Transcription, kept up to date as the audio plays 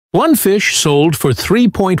One fish sold for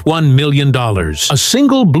 $3.1 million. A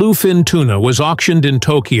single bluefin tuna was auctioned in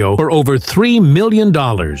Tokyo for over $3 million.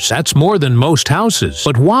 That's more than most houses.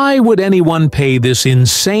 But why would anyone pay this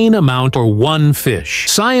insane amount for one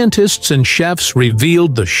fish? Scientists and chefs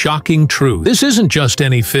revealed the shocking truth. This isn't just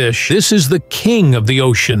any fish. This is the king of the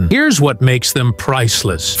ocean. Here's what makes them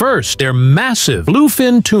priceless. First, they're massive.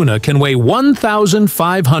 Bluefin tuna can weigh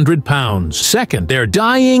 1,500 pounds. Second, they're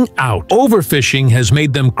dying out. Overfishing has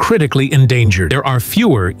made them critically endangered. There are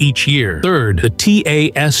fewer each year. Third, the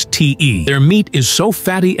taste. Their meat is so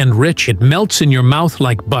fatty and rich it melts in your mouth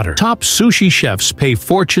like butter. Top sushi chefs pay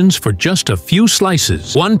fortunes for just a few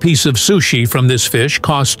slices. One piece of sushi from this fish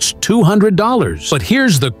costs $200. But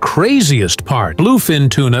here's the craziest part. Bluefin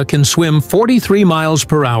tuna can swim 43 miles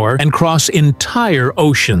per hour and cross entire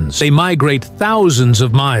oceans. They migrate thousands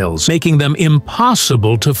of miles, making them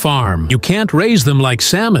impossible to farm. You can't raise them like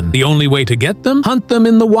salmon. The only way to get them? Hunt them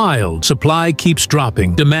in the wild. Supply keeps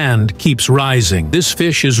dropping. Demand keeps rising. This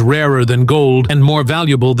fish is rarer than gold and more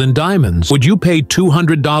valuable than diamonds. Would you pay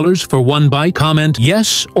 $200 for one bite? Comment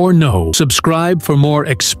yes or no. Subscribe for more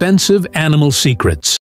expensive animal secrets.